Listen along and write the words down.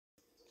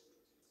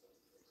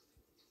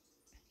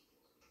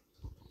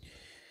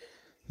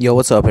Yo,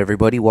 what's up,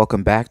 everybody?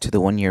 Welcome back to the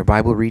 1 Year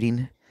Bible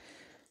reading.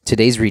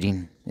 Today's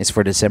reading is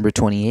for December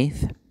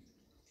 28th.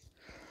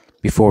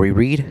 Before we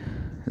read,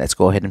 let's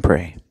go ahead and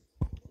pray.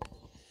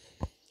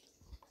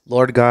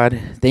 Lord God,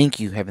 thank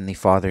you, Heavenly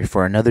Father,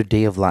 for another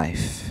day of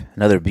life,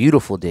 another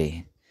beautiful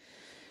day.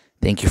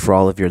 Thank you for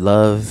all of your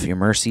love, your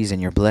mercies,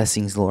 and your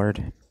blessings,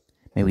 Lord.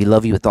 May we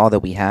love you with all that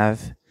we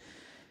have.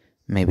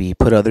 May we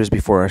put others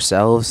before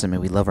ourselves, and may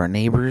we love our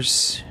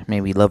neighbors.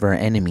 May we love our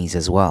enemies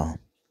as well.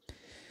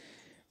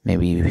 May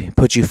we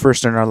put you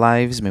first in our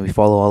lives. May we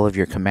follow all of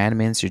your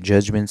commandments, your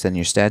judgments, and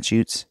your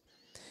statutes.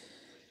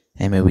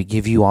 And may we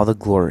give you all the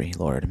glory,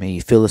 Lord. May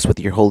you fill us with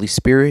your Holy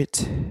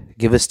Spirit.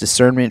 Give us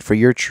discernment for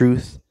your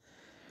truth.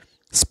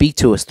 Speak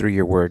to us through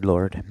your word,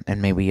 Lord.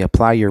 And may we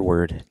apply your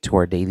word to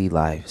our daily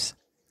lives.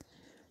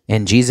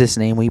 In Jesus'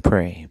 name we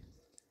pray.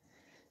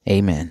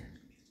 Amen.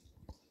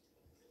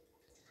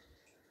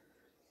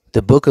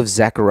 The book of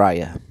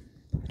Zechariah,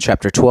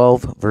 chapter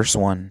 12, verse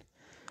 1.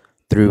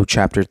 Through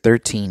chapter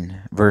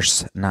 13,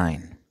 verse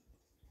 9.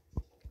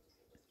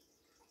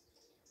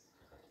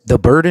 The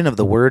burden of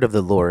the word of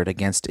the Lord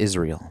against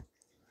Israel.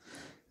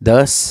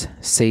 Thus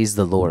says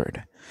the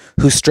Lord,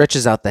 who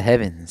stretches out the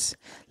heavens,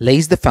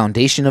 lays the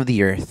foundation of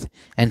the earth,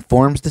 and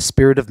forms the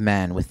spirit of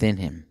man within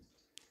him.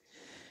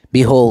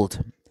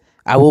 Behold,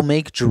 I will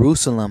make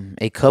Jerusalem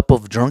a cup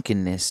of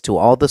drunkenness to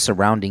all the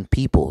surrounding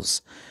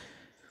peoples,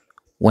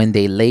 when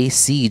they lay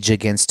siege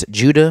against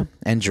Judah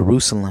and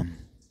Jerusalem.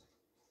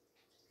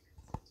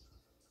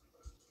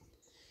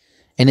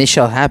 And it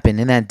shall happen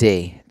in that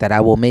day that I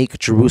will make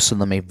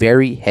Jerusalem a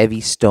very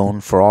heavy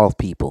stone for all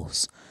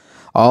peoples.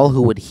 All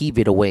who would heave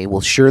it away will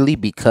surely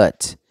be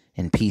cut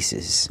in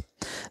pieces,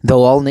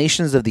 though all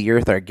nations of the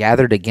earth are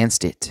gathered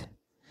against it.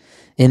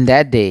 In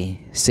that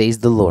day, says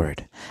the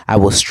Lord, I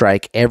will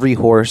strike every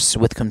horse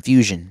with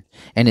confusion,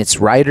 and its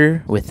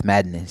rider with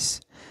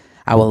madness.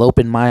 I will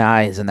open my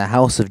eyes in the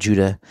house of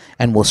Judah,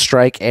 and will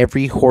strike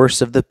every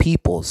horse of the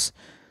peoples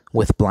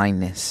with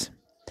blindness.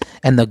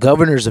 And the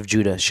governors of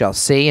Judah shall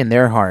say in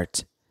their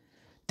heart,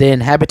 the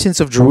inhabitants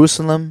of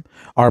Jerusalem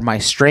are my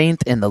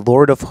strength, and the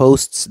Lord of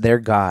hosts their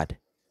God.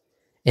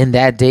 In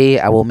that day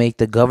I will make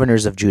the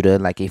governors of Judah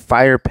like a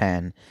fire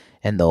pan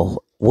in the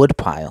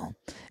woodpile,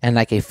 and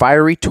like a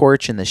fiery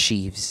torch in the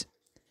sheaves.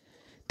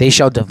 They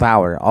shall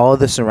devour all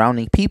the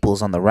surrounding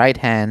peoples on the right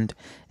hand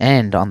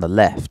and on the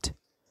left.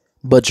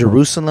 But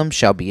Jerusalem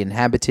shall be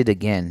inhabited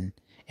again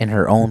in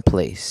her own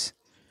place.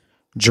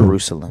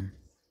 Jerusalem.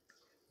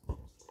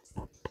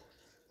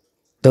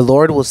 The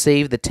Lord will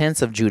save the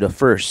tents of Judah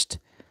first,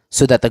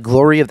 so that the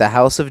glory of the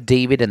house of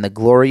David and the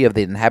glory of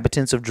the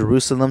inhabitants of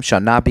Jerusalem shall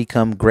not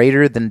become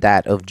greater than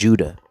that of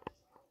Judah.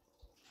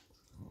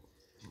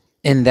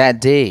 In that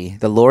day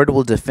the Lord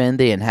will defend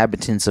the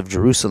inhabitants of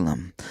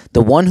Jerusalem.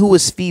 The one who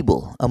is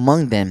feeble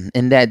among them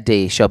in that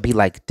day shall be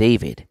like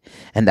David,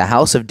 and the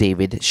house of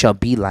David shall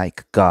be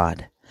like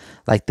God,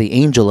 like the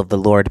angel of the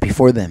Lord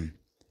before them.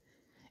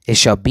 It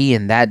shall be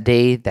in that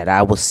day that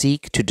I will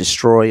seek to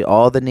destroy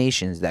all the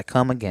nations that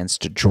come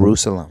against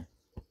Jerusalem.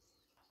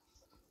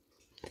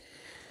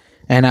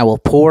 And I will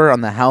pour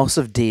on the house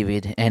of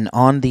David and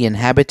on the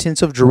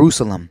inhabitants of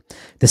Jerusalem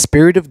the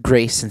spirit of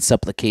grace and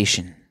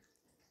supplication.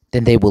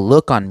 Then they will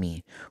look on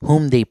me,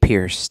 whom they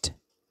pierced.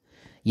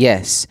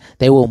 Yes,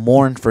 they will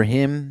mourn for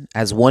him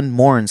as one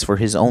mourns for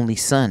his only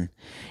son,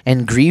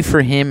 and grieve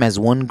for him as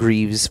one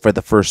grieves for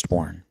the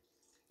firstborn.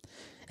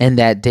 In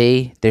that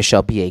day there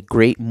shall be a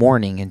great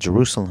mourning in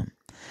Jerusalem,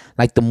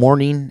 like the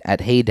mourning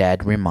at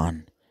Hadad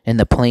Rimmon, in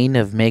the plain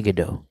of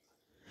Megiddo.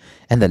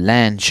 And the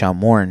land shall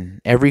mourn,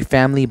 every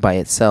family by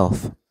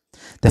itself,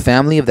 the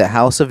family of the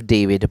house of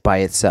David by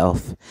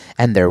itself,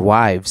 and their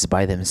wives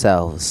by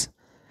themselves,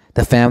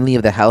 the family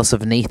of the house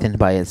of Nathan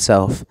by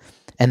itself,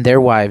 and their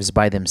wives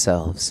by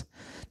themselves,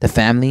 the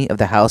family of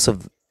the house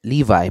of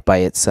Levi by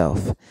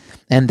itself,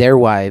 and their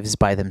wives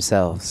by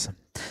themselves,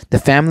 the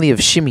family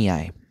of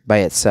Shimei by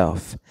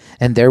itself,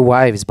 and their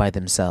wives by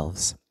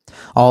themselves,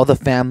 all the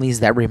families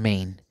that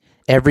remain,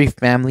 every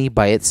family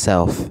by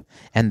itself,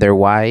 and their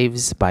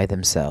wives by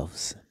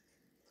themselves.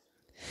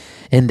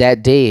 In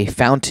that day a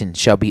fountain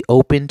shall be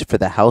opened for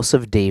the house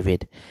of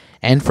David,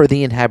 and for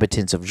the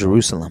inhabitants of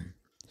Jerusalem,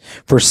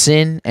 for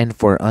sin and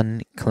for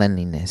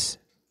uncleanliness.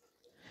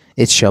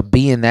 It shall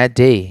be in that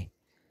day,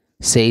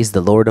 says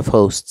the Lord of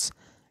hosts,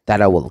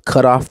 that I will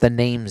cut off the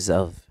names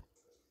of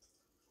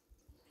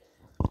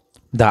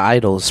the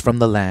idols from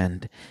the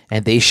land,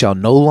 and they shall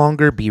no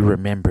longer be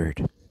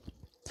remembered.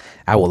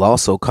 I will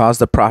also cause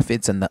the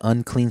prophets and the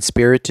unclean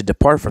spirit to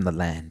depart from the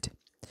land.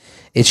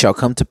 It shall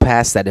come to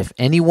pass that if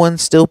anyone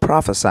still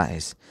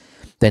prophesies,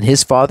 then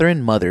his father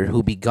and mother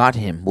who begot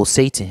him will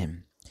say to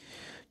him,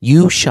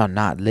 you shall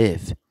not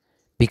live,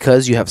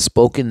 because you have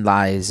spoken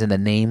lies in the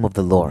name of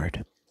the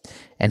Lord.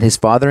 And his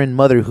father and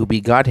mother who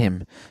begot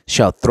him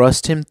shall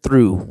thrust him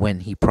through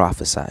when he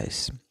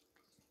prophesies.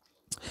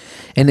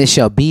 And it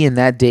shall be in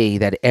that day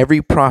that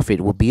every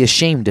prophet will be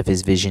ashamed of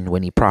his vision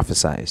when he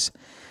prophesies.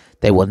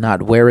 They will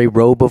not wear a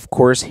robe of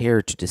coarse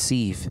hair to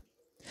deceive,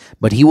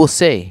 but he will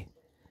say,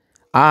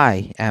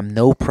 I am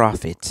no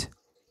prophet,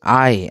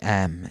 I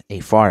am a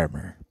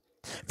farmer,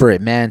 for a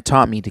man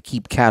taught me to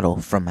keep cattle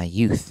from my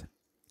youth.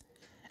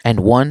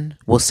 And one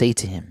will say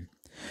to him,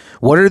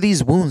 What are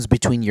these wounds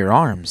between your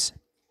arms?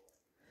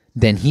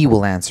 Then he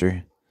will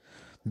answer,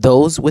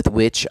 Those with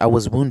which I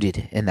was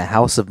wounded in the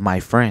house of my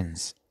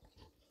friends.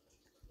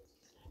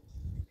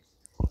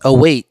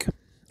 Awake,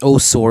 O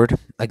sword,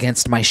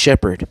 against my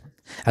shepherd,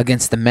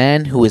 against the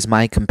man who is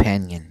my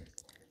companion,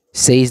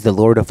 says the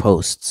Lord of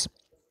hosts.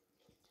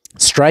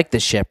 Strike the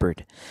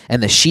shepherd,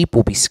 and the sheep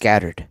will be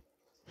scattered.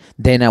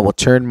 Then I will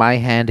turn my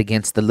hand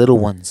against the little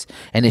ones,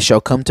 and it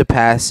shall come to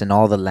pass in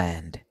all the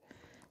land,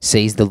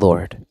 says the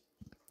Lord,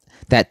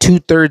 that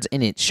 2/3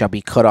 in it shall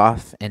be cut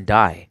off and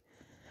die,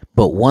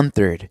 but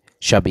 1/3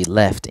 shall be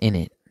left in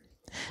it.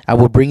 I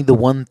will bring the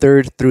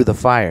 1/3 through the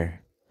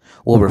fire,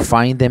 will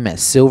refine them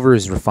as silver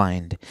is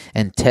refined,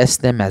 and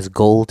test them as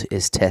gold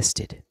is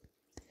tested.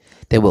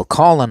 They will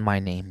call on my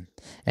name,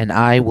 and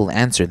I will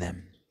answer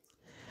them.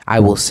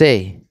 I will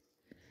say,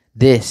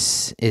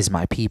 This is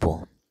my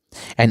people.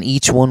 And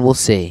each one will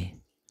say,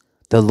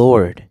 The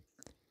Lord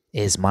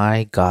is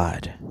my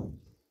God.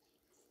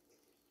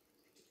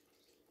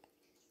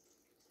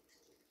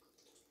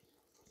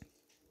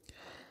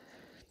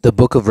 The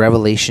book of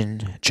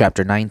Revelation,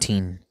 chapter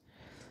 19,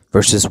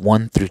 verses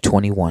 1 through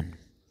 21.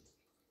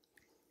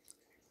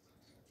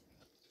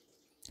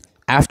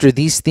 After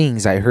these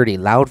things I heard a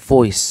loud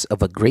voice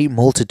of a great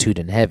multitude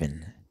in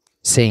heaven,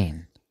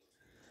 saying,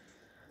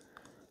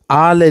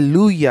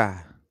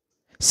 Alleluia!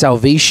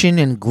 Salvation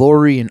and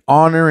glory and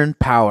honor and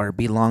power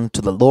belong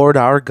to the Lord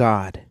our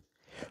God.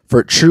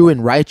 For true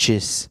and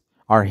righteous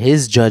are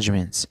his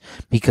judgments,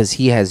 because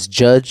he has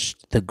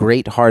judged the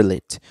great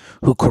harlot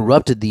who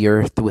corrupted the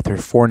earth with her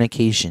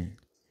fornication.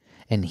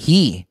 And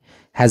he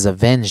has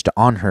avenged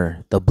on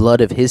her the blood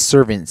of his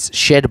servants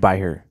shed by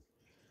her.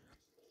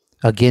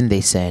 Again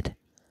they said,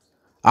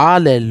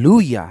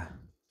 Alleluia!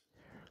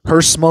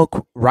 Her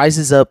smoke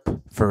rises up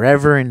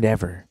forever and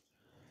ever.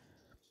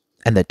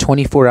 And the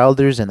 24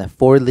 elders and the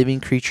 4 living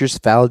creatures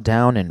fell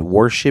down and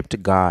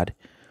worshipped God,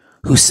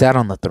 who sat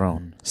on the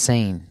throne,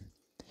 saying,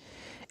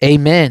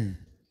 Amen.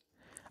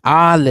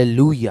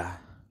 Alleluia.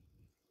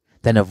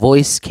 Then a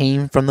voice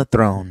came from the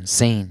throne,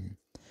 saying,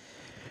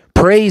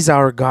 Praise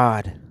our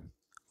God,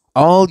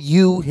 all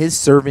you his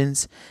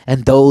servants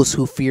and those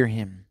who fear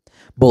him,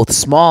 both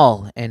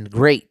small and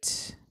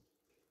great.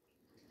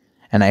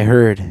 And I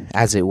heard,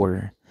 as it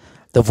were,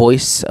 the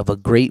voice of a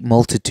great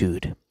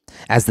multitude,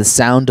 as the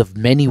sound of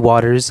many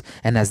waters,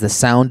 and as the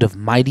sound of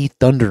mighty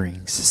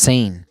thunderings,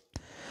 saying,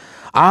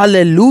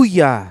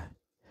 Alleluia!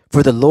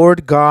 For the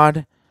Lord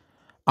God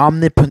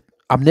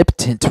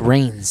omnipotent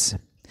reigns.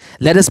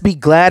 Let us be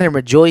glad and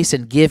rejoice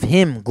and give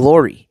him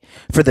glory.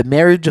 For the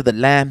marriage of the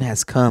Lamb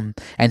has come,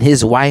 and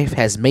his wife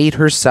has made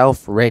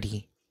herself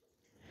ready.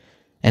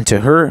 And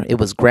to her it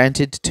was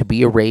granted to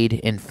be arrayed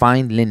in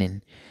fine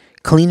linen,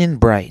 clean and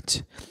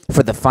bright,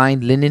 for the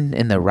fine linen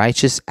and the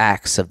righteous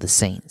acts of the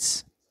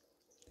saints.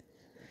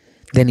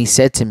 Then he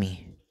said to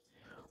me,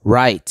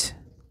 Write,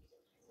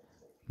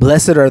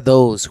 Blessed are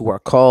those who are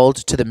called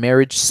to the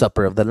marriage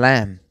supper of the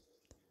Lamb.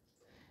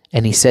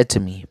 And he said to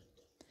me,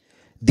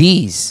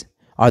 These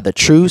are the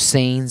true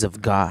sayings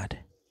of God.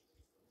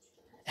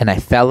 And I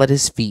fell at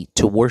his feet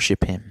to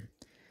worship him.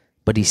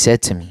 But he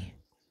said to me,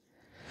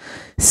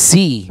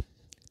 See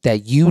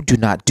that you do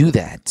not do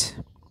that.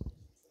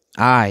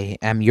 I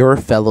am your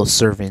fellow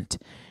servant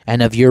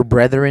and of your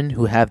brethren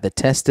who have the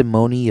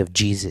testimony of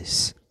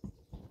Jesus.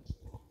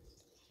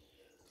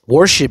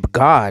 Worship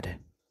God,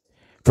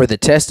 for the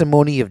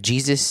testimony of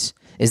Jesus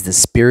is the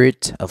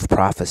spirit of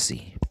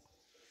prophecy.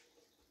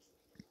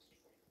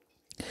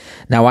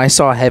 Now I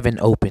saw heaven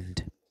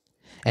opened,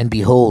 and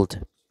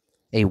behold,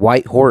 a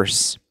white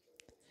horse,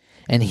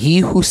 and he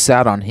who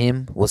sat on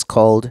him was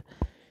called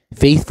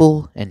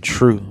Faithful and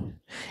True,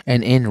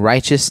 and in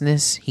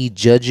righteousness he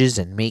judges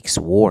and makes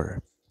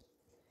war.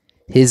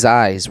 His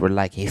eyes were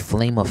like a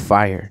flame of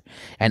fire,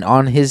 and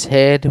on his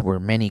head were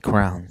many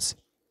crowns.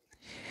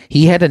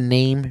 He had a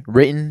name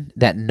written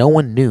that no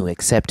one knew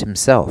except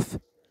himself.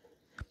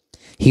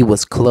 He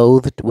was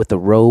clothed with a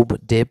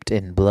robe dipped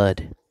in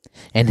blood,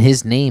 and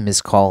his name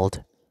is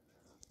called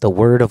the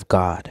Word of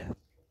God.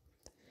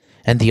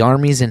 And the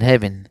armies in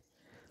heaven,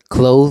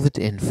 clothed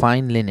in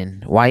fine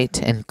linen, white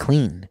and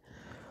clean,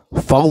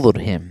 followed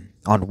him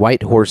on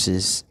white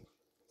horses.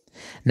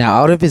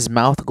 Now out of his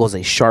mouth goes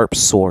a sharp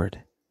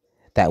sword,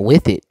 that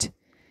with it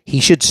he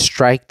should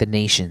strike the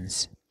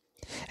nations,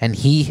 and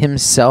he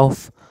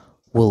himself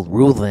will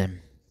rule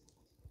them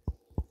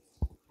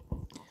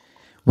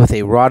with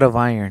a rod of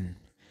iron.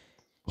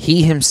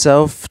 He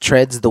himself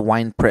treads the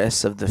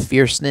winepress of the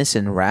fierceness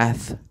and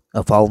wrath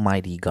of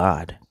Almighty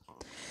God.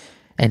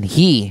 And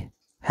he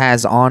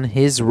has on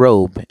his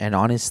robe and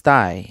on his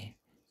thigh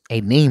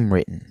a name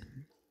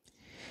written,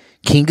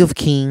 King of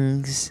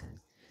Kings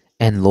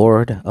and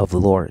Lord of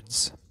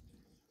Lords.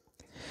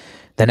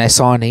 Then I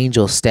saw an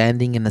angel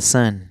standing in the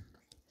sun,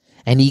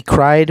 and he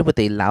cried with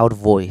a loud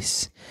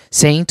voice,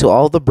 saying to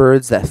all the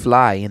birds that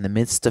fly in the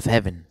midst of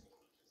heaven,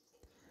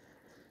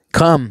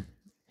 Come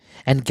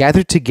and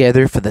gather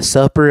together for the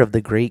supper of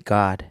the great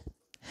God,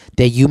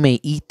 that you may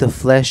eat the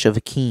flesh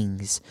of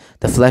kings,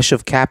 the flesh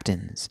of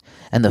captains,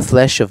 and the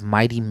flesh of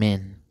mighty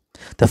men,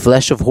 the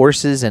flesh of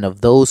horses and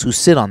of those who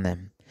sit on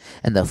them,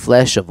 and the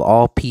flesh of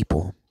all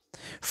people,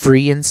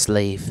 free and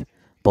slave,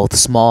 both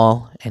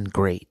small and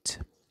great.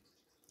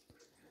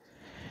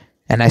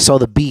 And I saw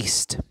the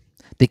beast,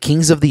 the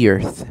kings of the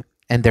earth,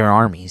 and their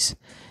armies,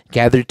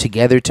 gathered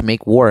together to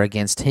make war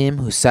against him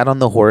who sat on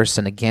the horse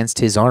and against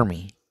his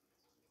army.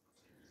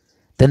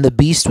 Then the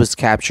beast was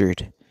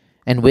captured,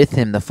 and with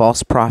him the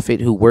false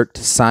prophet who worked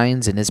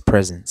signs in his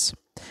presence,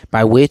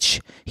 by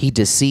which he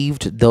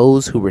deceived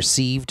those who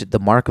received the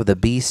mark of the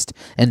beast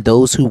and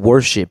those who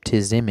worshipped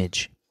his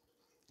image.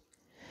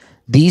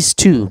 These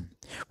two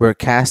were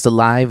cast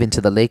alive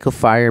into the lake of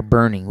fire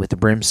burning with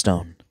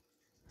brimstone.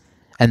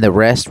 And the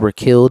rest were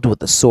killed with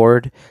the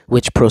sword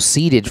which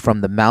proceeded from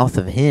the mouth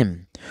of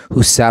him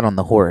who sat on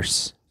the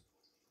horse.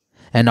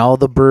 And all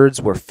the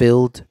birds were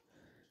filled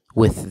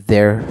with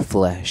their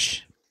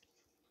flesh.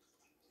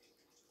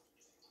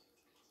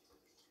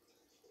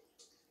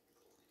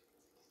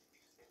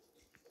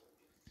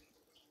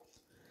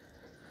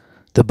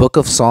 The book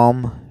of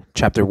Psalm,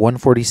 chapter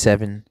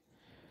 147,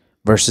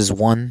 verses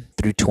 1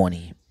 through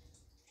 20.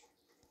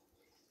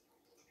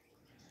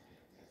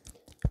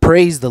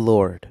 Praise the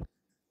Lord,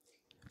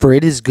 for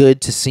it is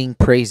good to sing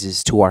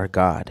praises to our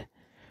God,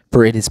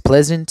 for it is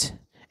pleasant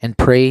and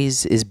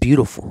praise is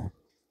beautiful.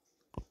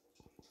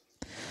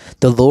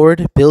 The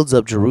Lord builds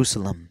up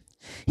Jerusalem.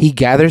 He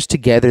gathers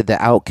together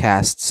the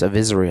outcasts of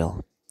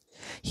Israel.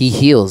 He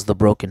heals the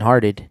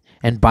brokenhearted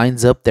and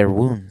binds up their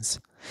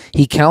wounds.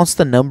 He counts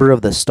the number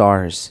of the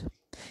stars.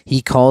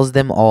 He calls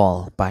them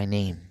all by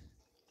name.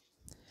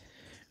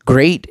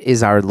 Great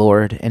is our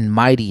Lord and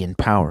mighty in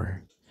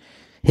power.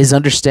 His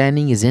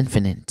understanding is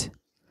infinite.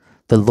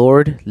 The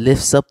Lord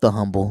lifts up the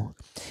humble.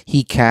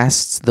 He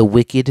casts the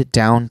wicked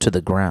down to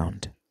the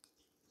ground.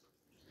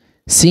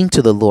 Sing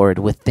to the Lord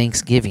with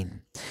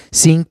thanksgiving.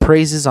 Sing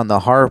praises on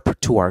the harp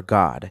to our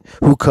God,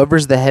 who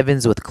covers the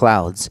heavens with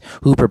clouds,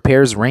 who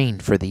prepares rain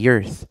for the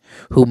earth,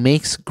 who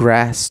makes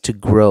grass to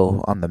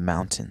grow on the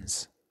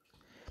mountains.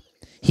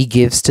 He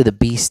gives to the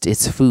beast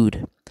its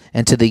food,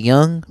 and to the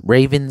young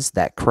ravens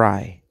that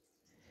cry.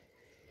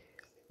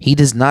 He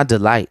does not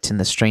delight in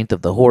the strength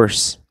of the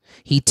horse.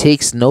 He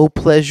takes no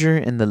pleasure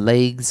in the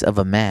legs of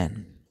a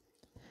man.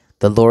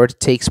 The Lord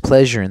takes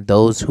pleasure in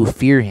those who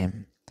fear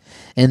him,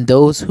 in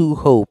those who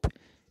hope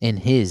in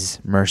his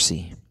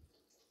mercy.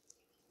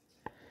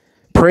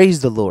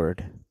 Praise the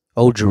Lord,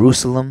 O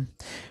Jerusalem.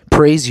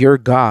 Praise your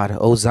God,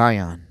 O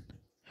Zion.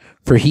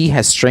 For he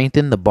has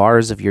strengthened the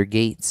bars of your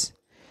gates.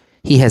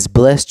 He has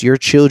blessed your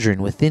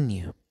children within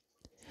you.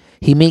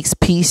 He makes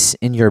peace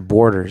in your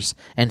borders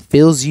and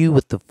fills you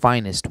with the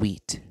finest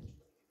wheat.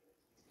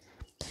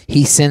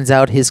 He sends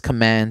out his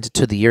command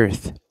to the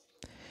earth.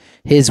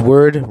 His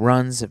word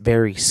runs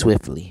very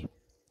swiftly.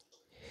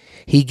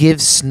 He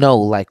gives snow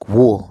like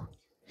wool.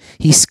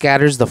 He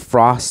scatters the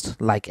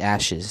frost like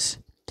ashes.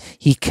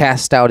 He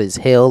casts out his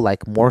hail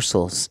like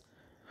morsels.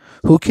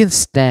 Who can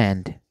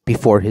stand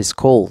before his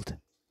cold?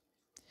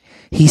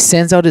 He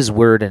sends out his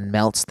word and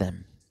melts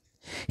them.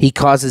 He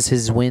causes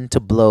his wind to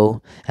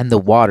blow and the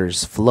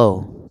waters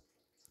flow.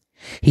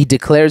 He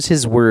declares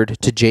his word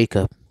to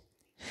Jacob,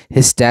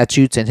 his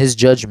statutes and his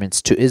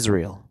judgments to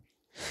Israel.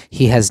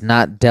 He has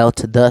not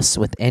dealt thus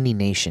with any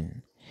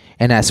nation,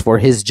 and as for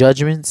his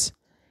judgments,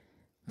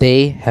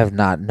 they have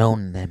not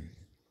known them.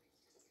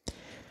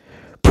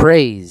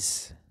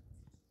 Praise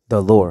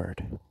the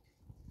Lord.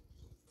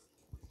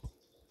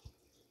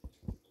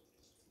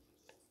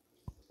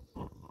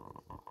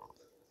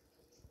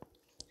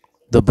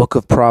 The book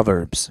of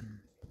Proverbs,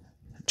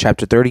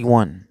 chapter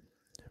 31,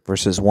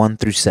 verses 1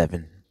 through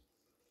 7.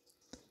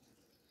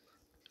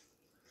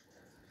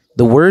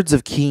 The words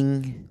of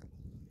King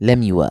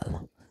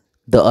Lemuel,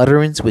 the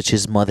utterance which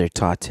his mother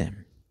taught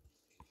him.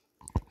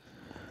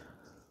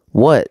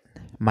 What,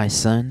 my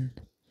son,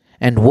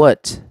 and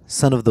what,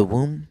 son of the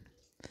womb?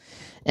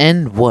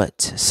 And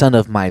what, son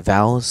of my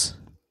vows?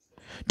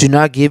 Do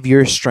not give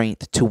your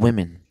strength to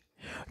women,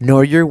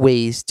 nor your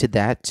ways to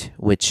that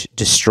which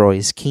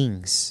destroys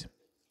kings.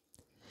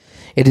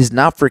 It is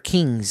not for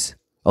kings,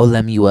 O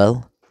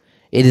Lemuel,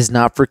 it is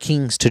not for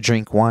kings to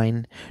drink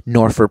wine,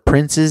 nor for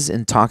princes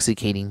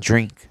intoxicating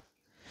drink,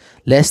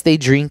 lest they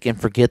drink and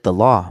forget the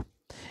law,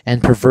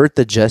 and pervert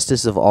the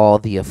justice of all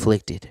the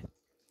afflicted.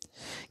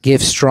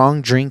 Give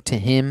strong drink to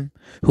him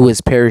who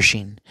is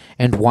perishing,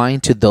 and wine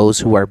to those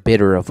who are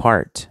bitter of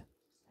heart.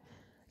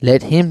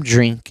 Let him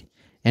drink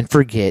and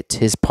forget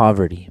his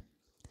poverty,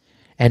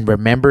 and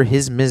remember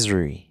his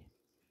misery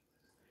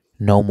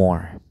no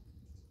more.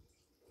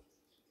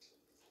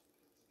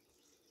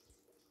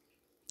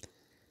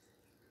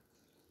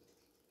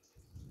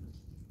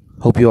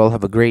 Hope you all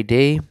have a great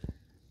day.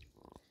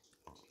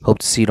 Hope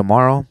to see you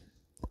tomorrow.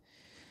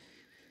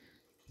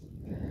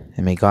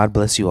 And may God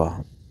bless you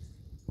all.